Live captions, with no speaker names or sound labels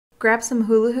Grab some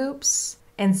hula hoops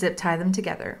and zip tie them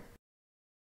together.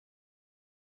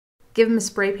 Give them a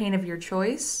spray paint of your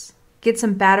choice. Get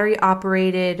some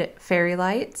battery-operated fairy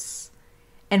lights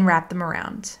and wrap them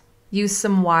around. Use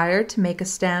some wire to make a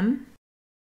stem.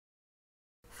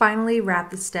 Finally, wrap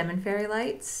the stem in fairy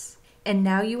lights. And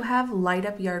now you have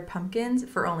light-up yard pumpkins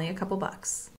for only a couple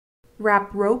bucks.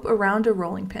 Wrap rope around a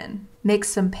rolling pin. Mix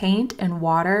some paint and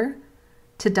water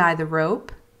to dye the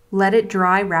rope. Let it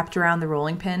dry wrapped around the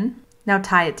rolling pin. Now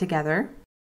tie it together.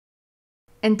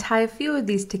 And tie a few of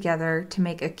these together to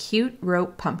make a cute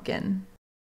rope pumpkin.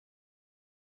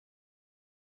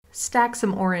 Stack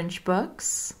some orange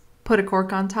books, put a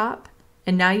cork on top,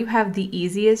 and now you have the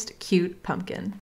easiest cute pumpkin.